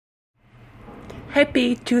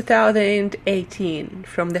Happy 2018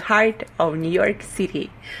 from the heart of New York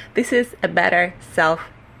City. This is a Better Self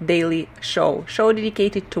Daily show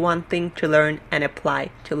dedicated to one thing: to learn and apply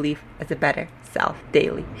to live as a better self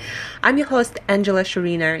daily. I'm your host, Angela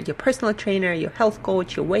Shurina, your personal trainer, your health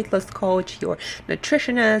coach, your weight loss coach, your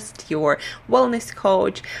nutritionist, your wellness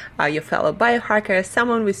coach, your fellow biohacker,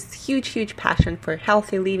 someone with huge passion for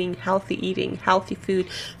healthy living, healthy eating, healthy food,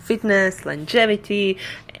 fitness, longevity,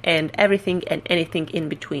 and everything and anything in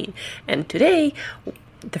between. And today,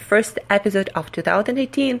 the first episode of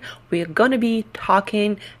 2018, we're going to be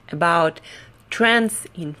talking about trends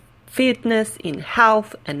in fitness, in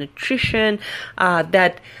health and nutrition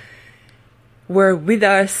that were with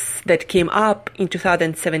us, that came up in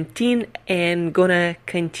 2017 and gonna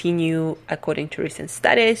continue according to recent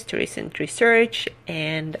studies, to recent research,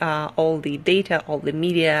 and all the data, all the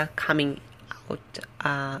media coming out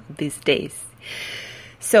these days.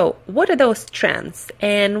 So what are those trends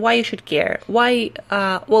and why you should care? Why?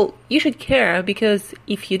 Well, you should care because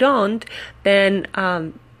if you don't, then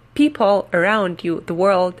people around you, the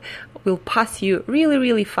world, will pass you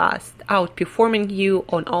really fast, outperforming you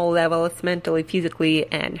on all levels, mentally,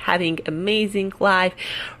 physically, and having amazing life,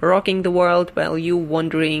 rocking the world while you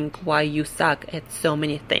wondering why you suck at so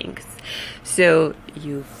many things. So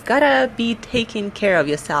you've gotta be taking care of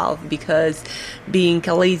yourself, because being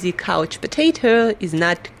a lazy couch potato is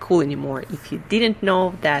not cool anymore, if you didn't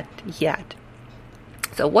know that yet.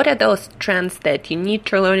 So what are those trends that you need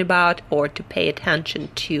to learn about or to pay attention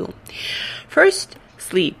to? First,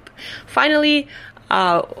 sleep. Finally,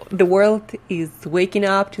 the world is waking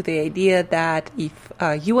up to the idea that if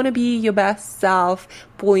you want to be your best self,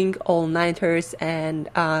 pulling all-nighters and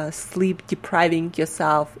sleep depriving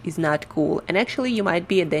yourself is not cool. And actually, you might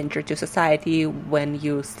be a danger to society when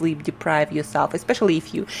you sleep deprive yourself, especially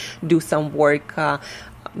if you do some work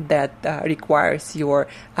that requires your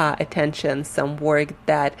attention, some work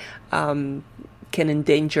that can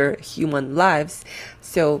endanger human lives.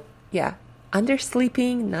 So, yeah.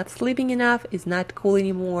 Undersleeping, not sleeping enough is not cool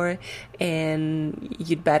anymore, and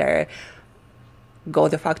you'd better go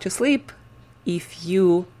the fuck to sleep if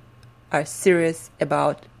you are serious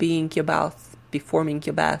about being your best, performing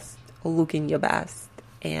your best, looking your best,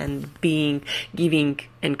 and giving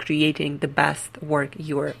and creating the best work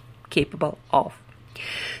you're capable of.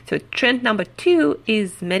 So trend number 2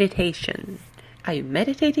 is meditation. Are you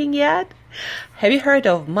meditating yet? Have you heard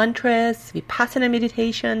of mantras, Vipassana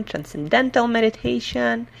meditation, transcendental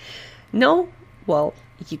meditation? No? Well,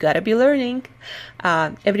 you gotta be learning.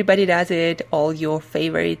 Everybody does it. All your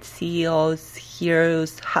favorite CEOs,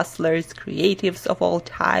 heroes, hustlers, creatives of all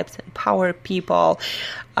types, and power people,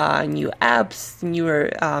 new apps,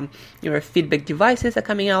 newer feedback devices are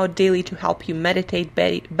coming out daily to help you meditate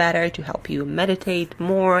better, to help you meditate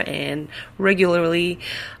more and regularly.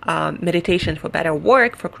 Meditation for better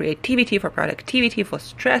work, for creativity, for productivity, for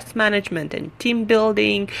stress management and team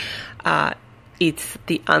building. It's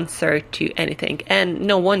the answer to anything. And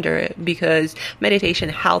no wonder, because meditation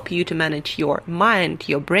helps you to manage your mind,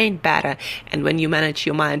 your brain better. And when you manage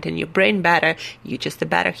your mind and your brain better, you're just a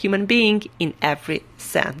better human being in every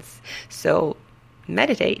sense. So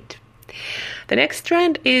meditate. The next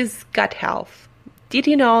trend is gut health. Did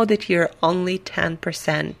you know that you're only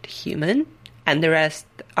 10% human and the rest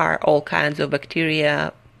are all kinds of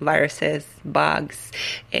bacteria, viruses, bugs,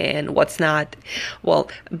 and what's not? Well,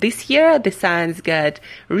 this year the science got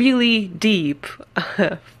really deep,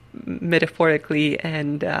 metaphorically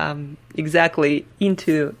and exactly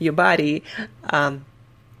into your body,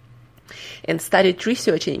 and started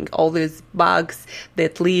researching all these bugs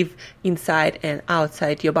that live inside and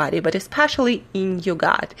outside your body, but especially in your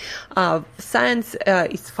gut. Science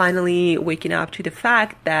is finally waking up to the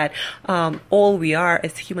fact that all we are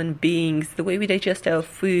as human beings, the way we digest our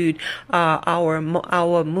food, our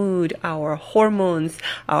mood, our hormones,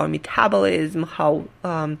 our metabolism, how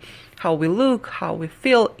we look, how we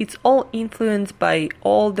feel, it's all influenced by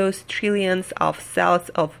all those trillions of cells,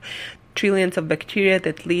 of trillions of bacteria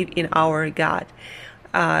that live in our gut.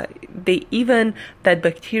 That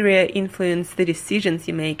bacteria influence the decisions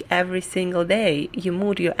you make every single day, your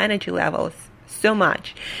mood, your energy levels, so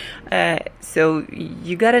much. So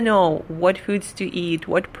you gotta know what foods to eat,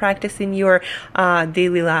 what practice in your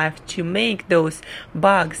daily life to make those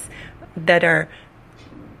bugs that are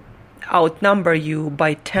outnumber you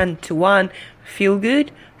by 10-1 feel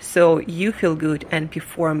good, so you feel good and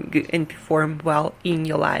perform well in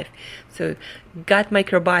your life. So gut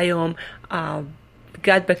microbiome,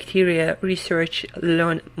 gut bacteria research,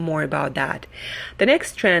 learn more about that. The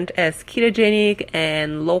next trend is ketogenic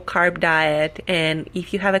and low carb diet. And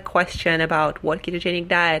if you have a question about what ketogenic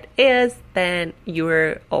diet is, than you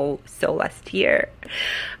were also last year.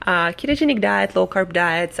 Ketogenic diet, low-carb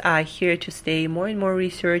diets are here to stay. More and more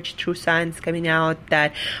research, true science coming out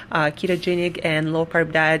that ketogenic and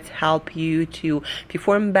low-carb diets help you to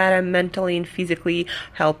perform better mentally and physically,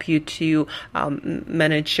 help you to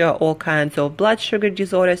manage all kinds of blood sugar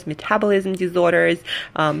disorders, metabolism disorders,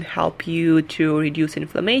 help you to reduce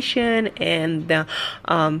inflammation, and the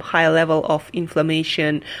high level of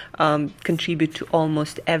inflammation contribute to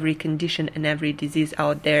almost every condition and every disease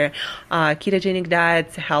out there. Ketogenic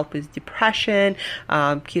diets help with depression.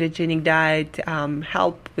 Ketogenic diet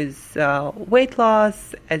help with weight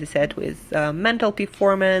loss, as I said, with mental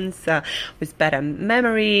performance, with better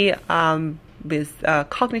memory, with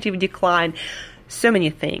cognitive decline, so many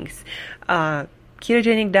things.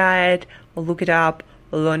 Ketogenic diet, look it up,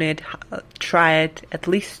 learn it, try it, at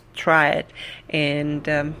least try it.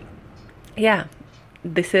 And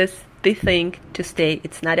this is the thing to stay.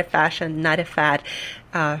 It's not a fashion, not a fad.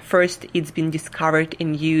 First, it's been discovered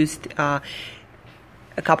and used a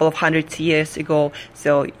couple of hundred years ago.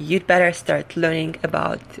 So you'd better start learning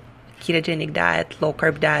about ketogenic diet,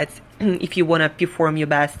 low-carb diets, if you want to perform your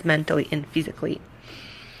best mentally and physically.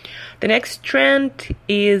 The next trend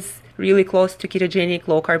is really close to ketogenic,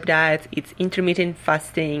 low-carb diets. It's intermittent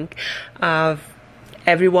fasting.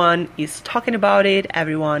 Everyone is talking about it.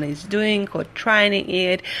 Everyone is doing or trying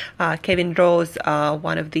it. Kevin Rose,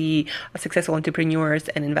 one of the successful entrepreneurs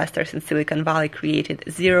and investors in Silicon Valley, created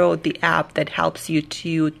Zero, the app that helps you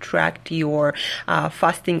to track your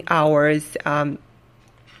fasting hours.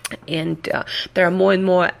 And there are more and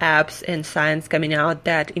more apps and science coming out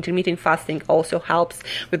that intermittent fasting also helps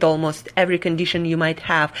with almost every condition you might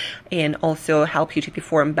have, and also help you to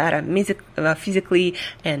perform better physically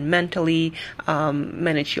and mentally,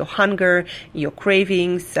 manage your hunger, your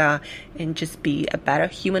cravings, and just be a better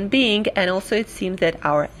human being. And also it seems that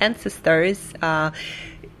our ancestors,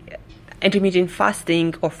 intermittent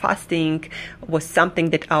fasting or fasting was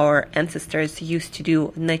something that our ancestors used to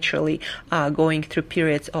do naturally, going through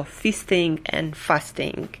periods of feasting and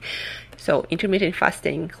fasting. So intermittent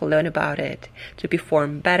fasting, learn about it to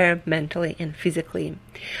perform better mentally and physically.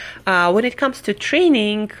 When it comes to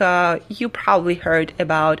training, you probably heard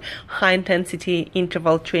about high-intensity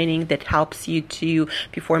interval training that helps you to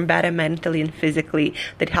perform better mentally and physically,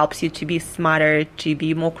 that helps you to be smarter, to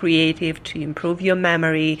be more creative, to improve your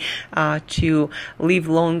memory, to live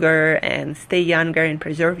longer and stay younger and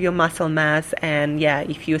preserve your muscle mass. And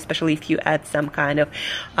especially if you add some kind of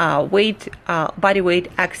body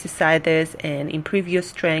weight exercises and improve your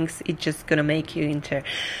strengths, it's just gonna make you into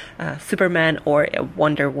Superman or a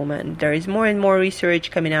Wonder Woman. There is more and more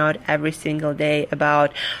research coming out every single day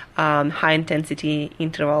about high intensity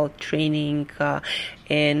interval training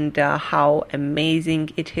and how amazing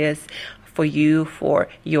it is for you, for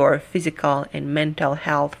your physical and mental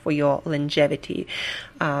health, for your longevity.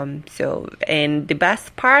 And the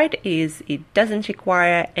best part is it doesn't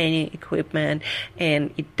require any equipment,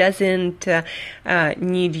 and it doesn't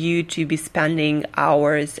need you to be spending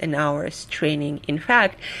hours and hours training. In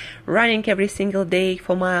fact, running every single day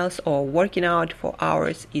for miles or working out for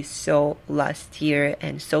hours is so last year,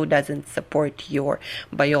 and so doesn't support your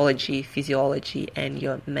biology, physiology, and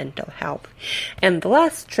your mental health. And the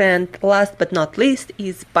last trend, last but not least,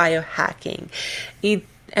 is biohacking.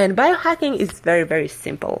 And biohacking is very, very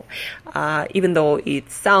simple. Even though it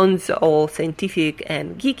sounds all scientific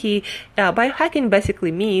and geeky, biohacking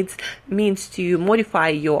basically means to modify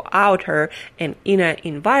your outer and inner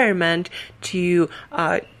environment to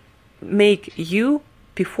make you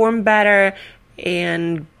perform better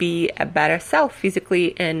and be a better self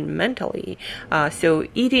physically and mentally. So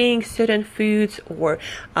eating certain foods or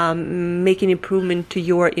making improvement to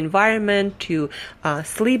your environment, to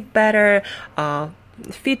sleep better,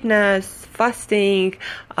 fitness, fasting,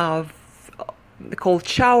 cold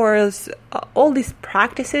showers, all these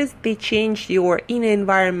practices, they change your inner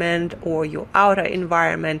environment or your outer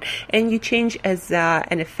environment, and you change as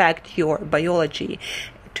an effect your biology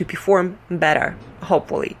to perform better,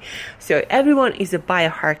 hopefully. So everyone is a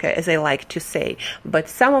biohacker, as I like to say, but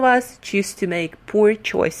some of us choose to make poor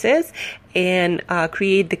choices and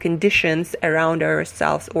create the conditions around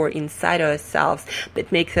ourselves or inside ourselves that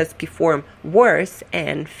makes us perform worse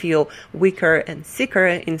and feel weaker and sicker,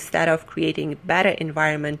 instead of creating better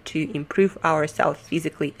environment to improve ourselves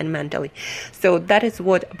physically and mentally. So that is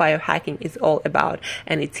what biohacking is all about,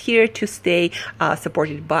 and it's here to stay,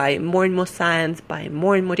 supported by more and more science, by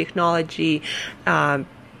more and more technology.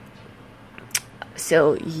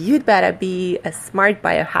 So you'd better be a smart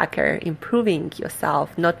biohacker, improving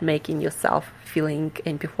yourself, not making yourself feeling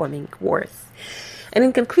and performing worse. And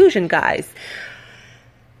in conclusion, guys,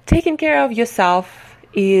 Taking care of yourself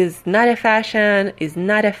is not a fashion, is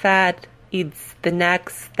not a fad. It's the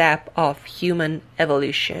next step of human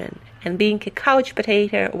evolution. And being a couch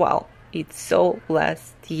potato, well, it's so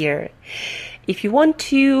last year. If you want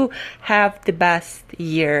to have the best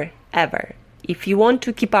year ever, if you want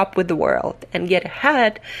to keep up with the world and get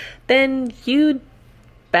ahead, then you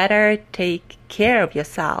better take care of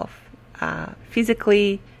yourself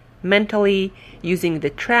physically, mentally, using the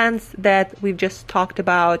trends that we've just talked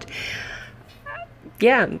about.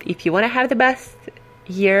 Yeah, if you want to have the best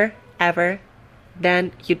year ever,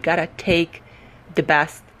 then you gotta take the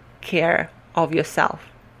best care of yourself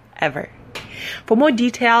ever. For more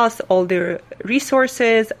details, all the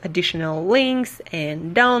resources, additional links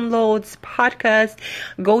and downloads, podcasts,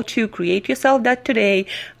 go to createyourself.today,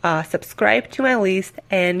 subscribe to my list,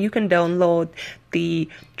 and you can download the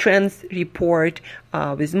trends report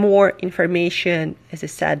with more information, as I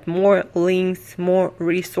said, more links, more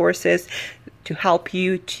resources to help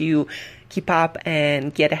you to keep up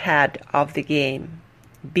and get ahead of the game,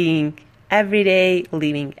 being every day,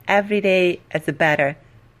 living every day as a better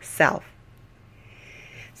self.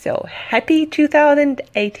 So happy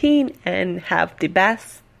 2018 and have the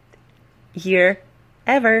best year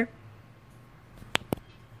ever.